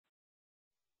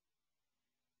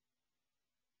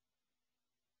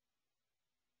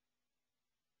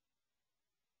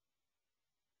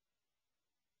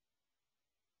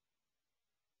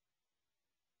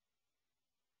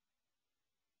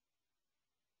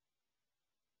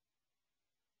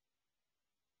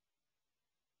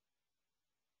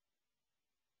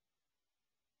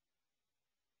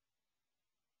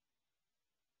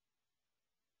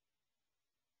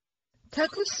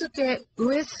Takusuke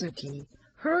Uesugi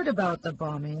heard about the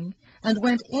bombing and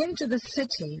went into the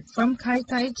city from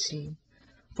Kaitaichi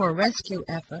for rescue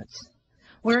efforts,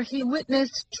 where he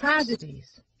witnessed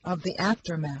tragedies of the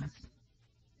aftermath.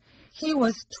 He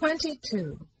was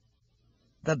 22.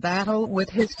 The battle with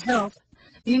his health,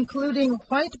 including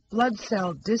white blood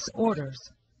cell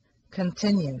disorders,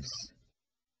 continues.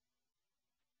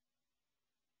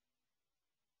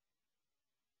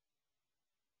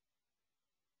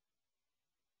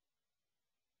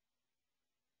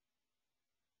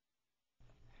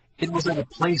 It was at a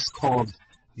place called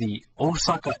the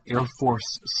Osaka Air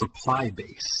Force Supply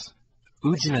Base,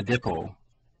 Ujina Depot,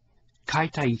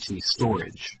 Kaitaichi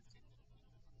Storage.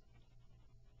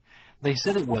 They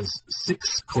said it was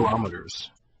 6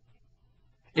 kilometers.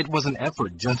 It was an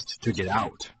effort just to get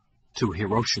out to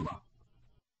Hiroshima.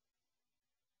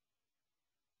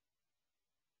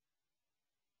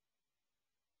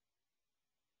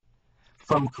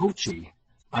 From Kochi,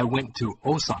 I went to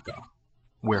Osaka,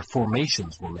 where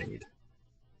formations were made.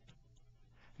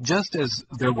 Just as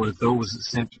there were those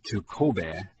sent to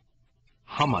Kobe,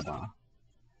 Hamada,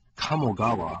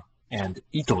 Kamogawa, and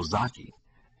Itozaki,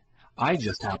 I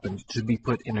just happened to be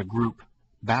put in a group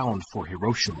bound for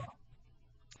Hiroshima.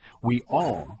 We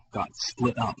all got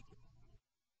split up.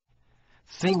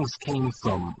 Things came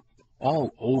from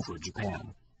all over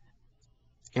Japan.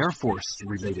 Air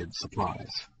Force-related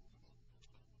supplies.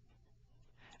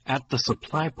 At the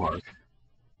supply park,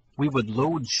 we would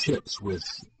load ships with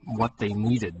what they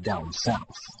needed down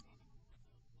south,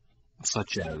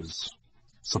 such as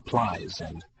supplies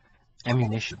and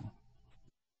ammunition.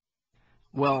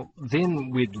 Well,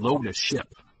 then we'd load a ship,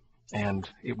 and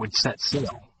it would set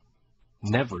sail,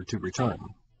 never to return,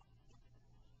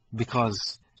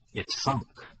 because it sunk.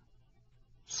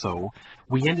 So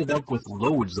we ended up with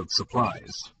loads of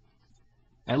supplies.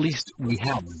 At least we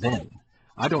had then.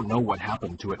 I don't know what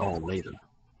happened to it all later.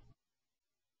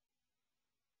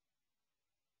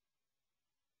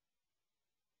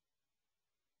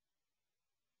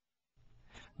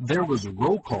 There was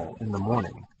roll call in the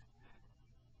morning.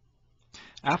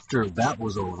 After that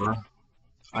was over,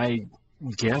 I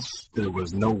guess there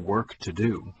was no work to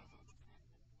do.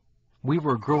 We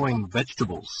were growing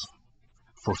vegetables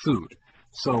for food,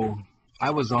 so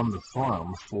I was on the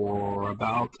farm for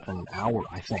about an hour,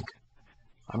 I think.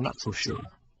 I'm not so sure.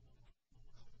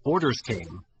 Orders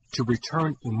came to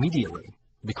return immediately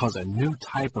because a new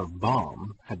type of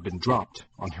bomb had been dropped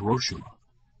on Hiroshima.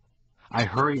 I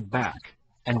hurried back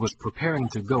and was preparing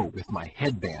to go with my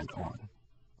headband on.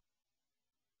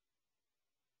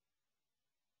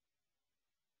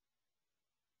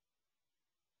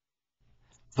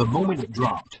 The moment it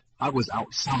dropped, I was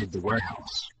outside the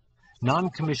warehouse.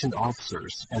 Non-commissioned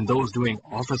officers and those doing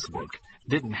office work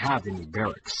didn't have any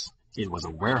barracks. It was a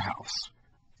warehouse.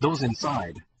 Those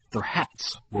inside, their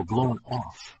hats were blown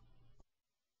off.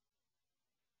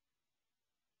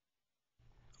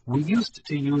 We used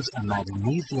to use a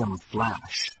magnesium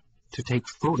flash to take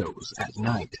photos at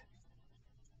night.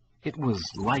 It was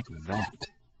like that.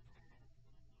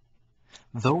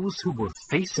 Those who were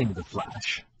facing the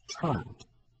flash turned,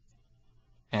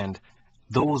 and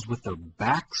those with their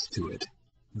backs to it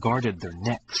guarded their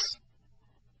necks.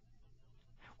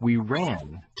 We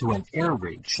ran to an air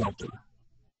raid shelter.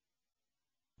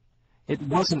 It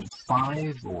wasn't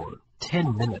 5 or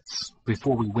 10 minutes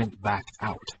before we went back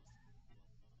out.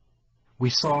 We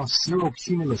saw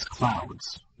cirrocumulus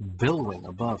clouds billowing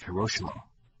above Hiroshima,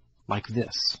 like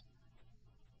this.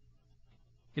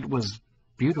 It was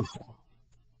beautiful,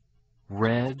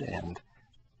 red, and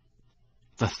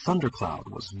the thundercloud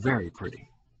was very pretty.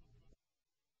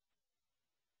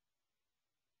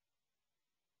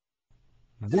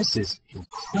 This is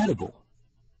incredible.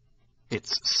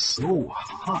 It's so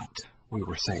hot, we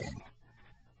were saying.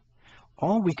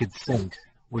 All we could think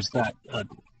was that a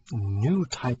new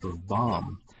type of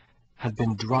bomb had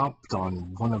been dropped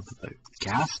on one of the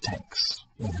gas tanks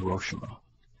in Hiroshima.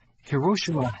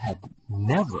 Hiroshima had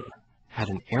never had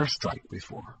an airstrike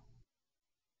before.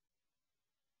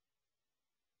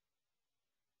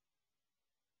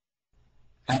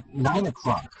 At 9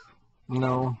 o'clock,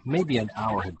 no, maybe an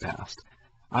hour had passed,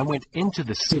 I went into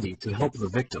the city to help the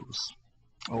victims.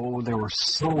 Oh, there were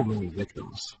so many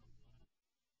victims.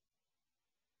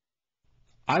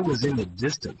 I was in the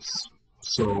distance,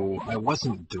 so I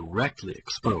wasn't directly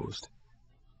exposed.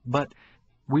 But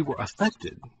we were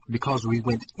affected because we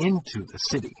went into the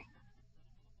city.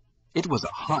 It was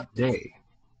a hot day,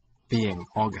 being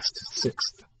August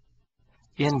 6th.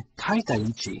 In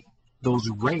Kaitaichi, those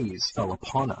rays fell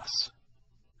upon us.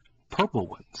 Purple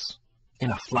ones,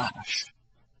 in a flash.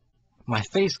 My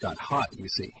face got hot, you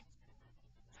see.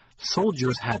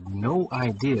 Soldiers had no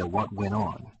idea what went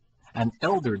on. An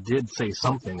elder did say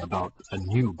something about a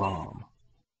new bomb.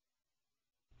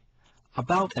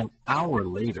 About an hour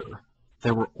later,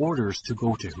 there were orders to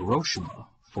go to Hiroshima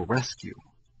for rescue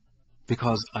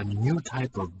because a new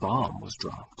type of bomb was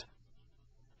dropped.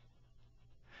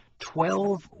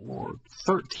 12 or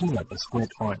 13 of us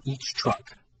went on each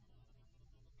truck,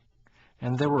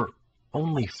 and there were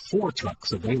only 4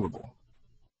 trucks available.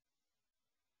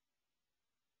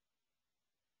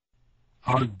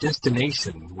 Our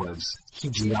destination was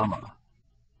Hijiyama.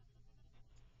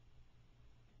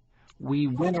 We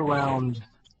went around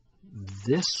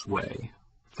this way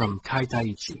from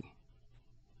Kaitaichi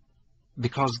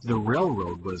because the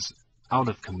railroad was out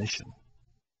of commission.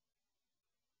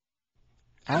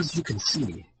 As you can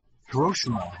see,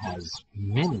 Hiroshima has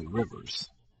many rivers.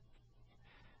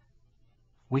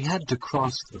 We had to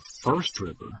cross the first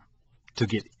river to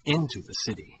get into the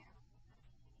city.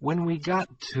 When we got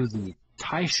to the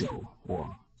Taisho,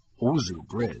 or Ozu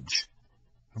Bridge,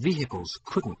 vehicles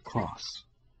couldn't cross.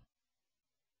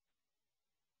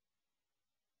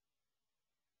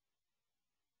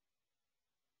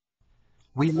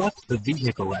 We left the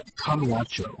vehicle at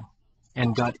Kamiacho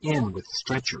and got in with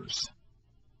stretchers.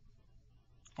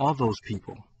 All those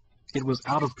people, it was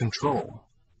out of control.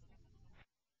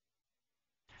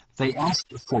 They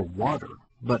asked for water,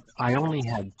 but I only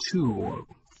had 2 or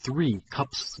 3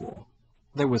 cups full.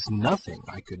 There was nothing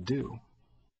I could do.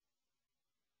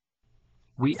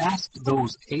 We asked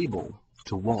those able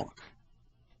to walk.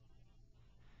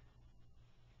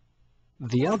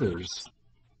 The others,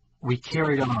 we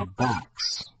carried on our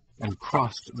backs and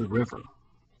crossed the river.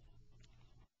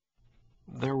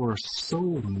 There were so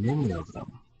many of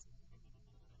them.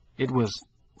 It was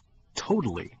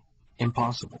totally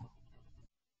impossible.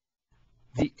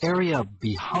 The area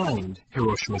behind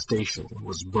Hiroshima Station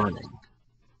was burning.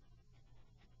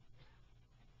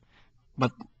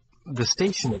 But the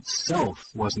station itself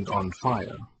wasn't on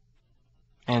fire,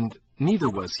 and neither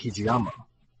was Hijiyama,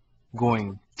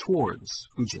 going towards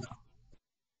Ujina.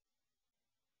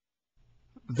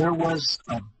 There was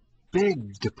a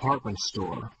big department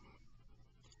store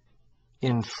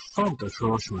in front of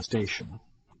Hiroshima Station.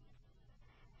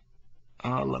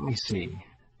 Let me see.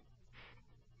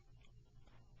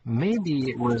 Maybe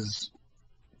it was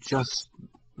just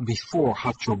before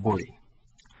Hachobori,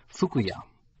 Fukuya.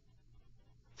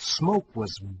 Smoke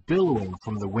was billowing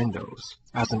from the windows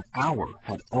as an hour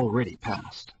had already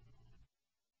passed.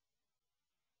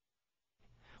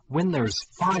 When there's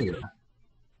fire,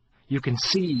 you can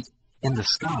see in the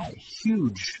sky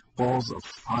huge balls of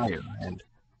fire and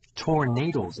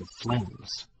tornadoes of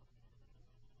flames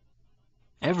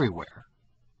everywhere.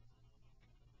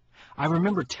 I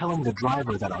remember telling the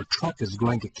driver that our truck is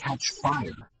going to catch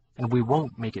fire and we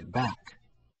won't make it back.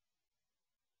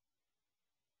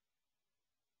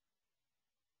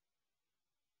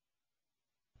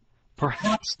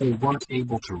 Perhaps they weren't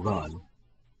able to run,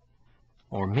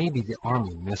 or maybe the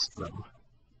army missed them.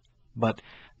 But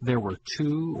there were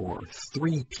 2 or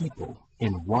 3 people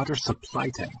in water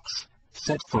supply tanks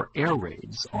set for air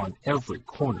raids on every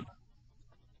corner.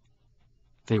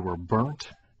 They were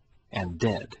burnt and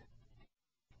dead.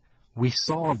 We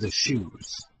saw the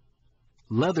shoes.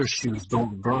 Leather shoes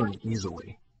don't burn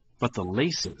easily, but the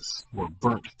laces were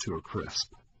burnt to a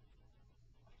crisp.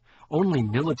 Only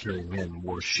military men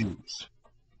wore shoes.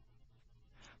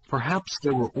 Perhaps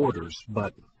there were orders,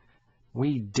 but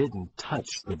we didn't touch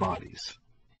the bodies.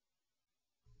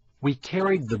 We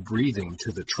carried the breathing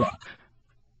to the truck,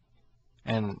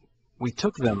 and we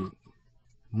took them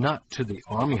not to the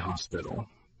army hospital,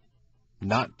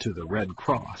 not to the Red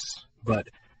Cross, but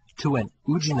to an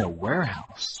Ujina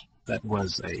warehouse that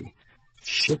was a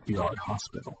shipyard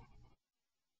hospital.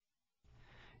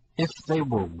 If they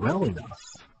were well enough,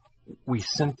 we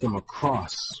sent them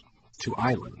across to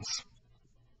islands.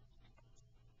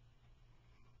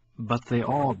 But they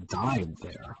all died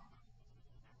there.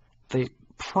 They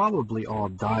probably all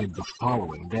died the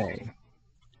following day.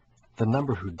 The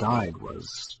number who died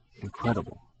was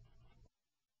incredible.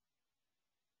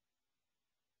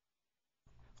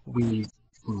 We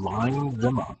lined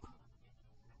them up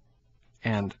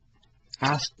and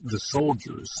asked the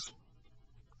soldiers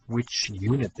which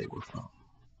unit they were from.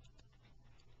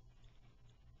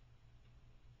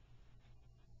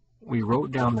 We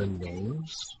wrote down their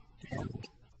names and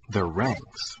their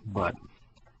ranks, but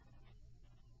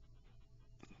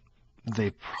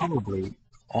they probably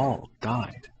all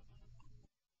died.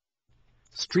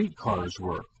 Streetcars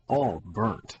were all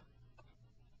burnt.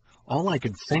 All I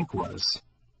could think was,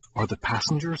 are the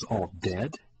passengers all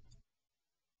dead?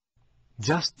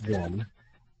 Just then,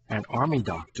 An army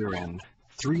doctor and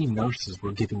 3 nurses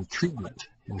were giving treatment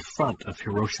in front of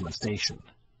Hiroshima Station.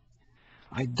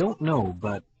 I don't know,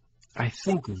 but I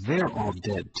think they're all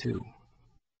dead too.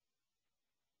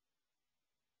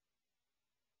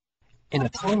 In a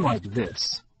time like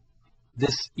this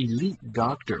elite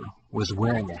doctor was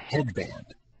wearing a headband.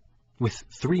 With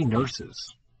 3 nurses,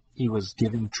 he was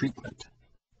giving treatment.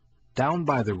 Down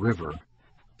by the river,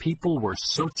 people were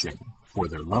searching for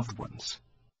their loved ones.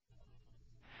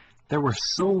 There were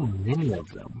so many of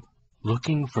them,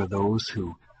 looking for those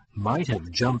who might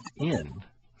have jumped in,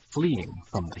 fleeing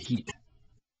from the heat.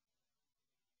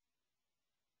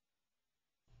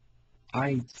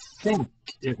 I think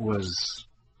it was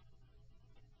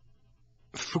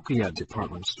Fukuya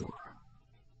department store.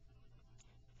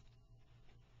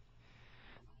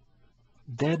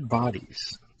 Dead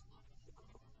bodies,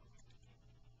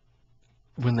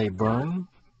 when they burn,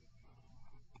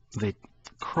 they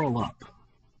curl up.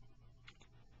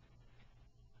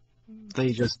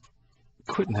 They just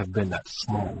couldn't have been that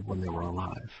small when they were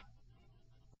alive.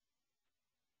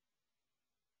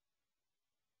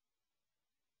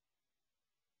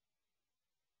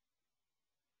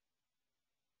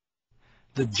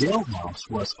 The jailhouse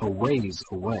was a ways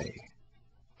away,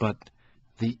 but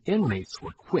the inmates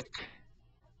were quick.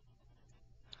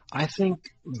 I think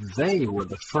they were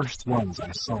the first ones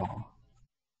I saw.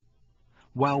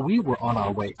 While we were on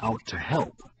our way out to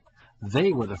help,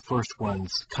 they were the first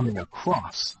ones coming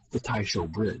across the Taisho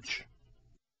Bridge.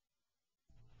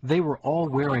 They were all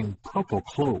wearing purple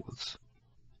clothes.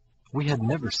 We had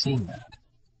never seen that.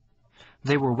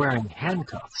 They were wearing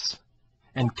handcuffs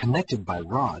and connected by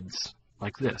rods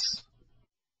like this.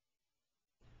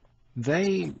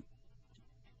 They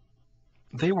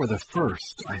were the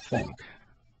first, I think.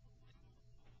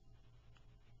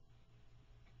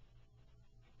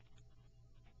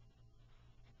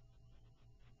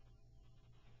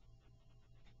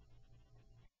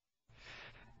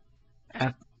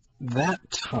 At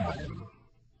that time,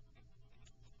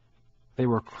 they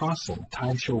were crossing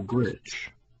Taisho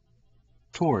Bridge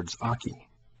towards Aki.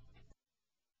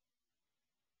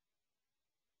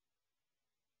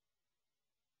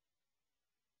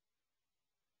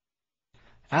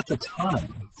 At the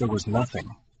time, there was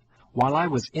nothing. While I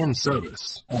was in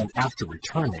service, and after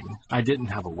returning, I didn't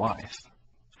have a wife.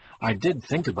 I did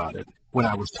think about it when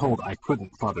I was told I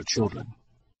couldn't father children.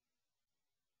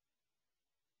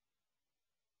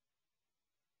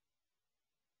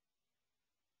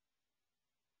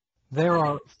 There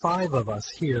are 5 of us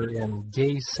here in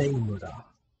Geisei-mura.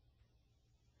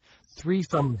 3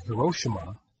 from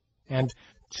Hiroshima, and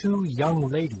 2 young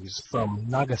ladies from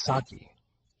Nagasaki.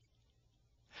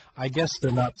 I guess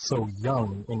they're not so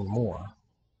young anymore.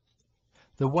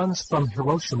 The ones from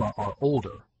Hiroshima are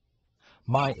older,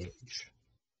 my age.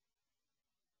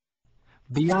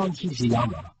 Beyond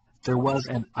Hijiyama, there was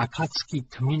an Akatsuki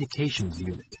communications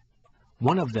unit.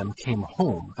 One of them came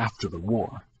home after the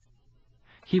war.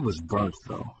 He was burnt,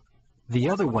 though. The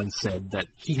other one said that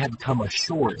he had come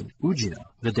ashore in Ujina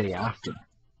the day after.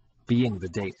 Being the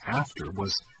day after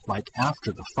was like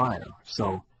after the fire,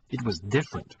 so it was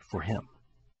different for him.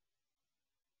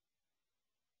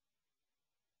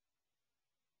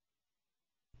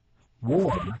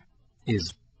 War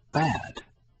is bad.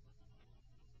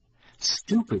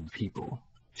 Stupid people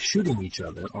shooting each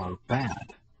other are bad.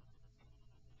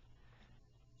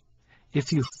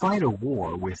 If you fight a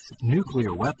war with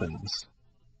nuclear weapons,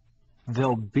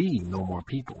 there'll be no more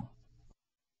people.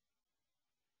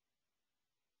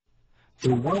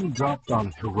 The one dropped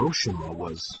on Hiroshima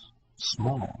was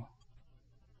small.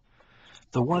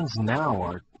 The ones now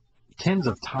are tens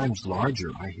of times larger,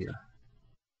 I hear.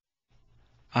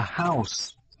 A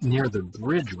house near the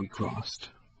bridge we crossed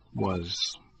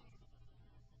was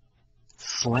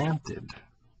slanted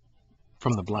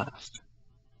from the blast.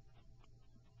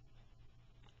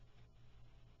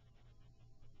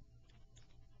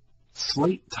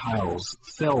 Slate tiles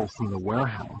fell from the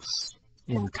warehouse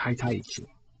in Kaitaichi.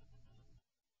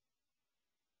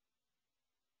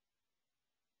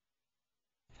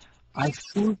 I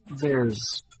think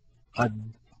there's a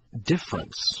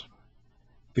difference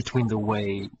between the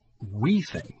way we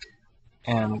think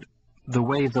and the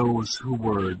way those who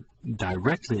were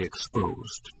directly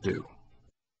exposed do.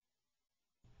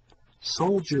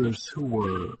 Soldiers who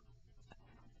were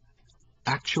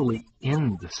actually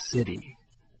in the city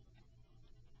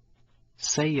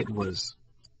say it was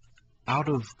out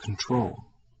of control.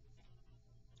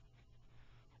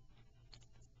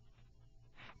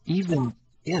 Even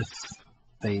if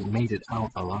they made it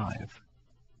out alive.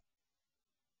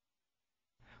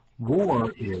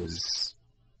 War is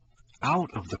out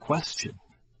of the question.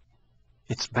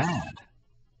 It's bad.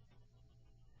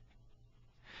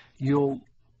 You'll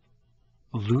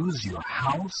lose your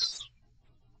house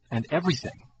and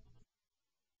everything.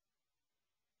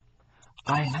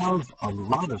 I have a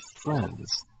lot of friends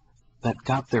that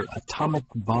got their atomic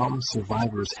bomb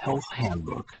survivors' health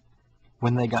handbook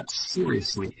when they got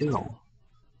seriously ill.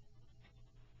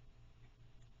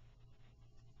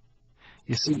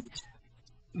 You see,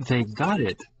 they got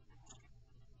it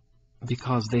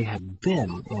because they had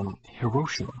been in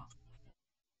Hiroshima.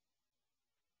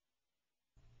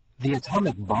 The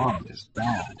atomic bomb is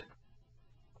bad.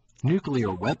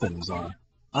 Nuclear weapons are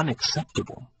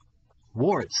unacceptable.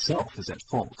 War itself is at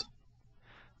fault.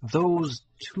 Those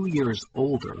 2 years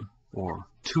older, or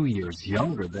 2 years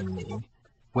younger than me,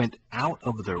 went out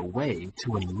of their way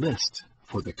to enlist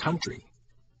for the country,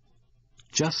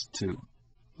 just to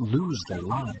lose their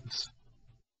lives.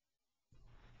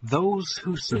 Those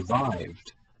who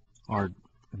survived are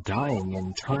dying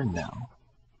in turn now,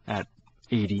 at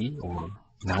 80 or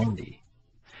 90.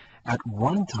 At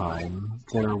one time,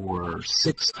 there were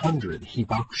 600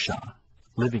 Hibakusha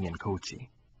living in Kochi.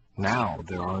 Now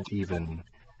there aren't even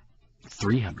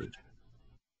 300.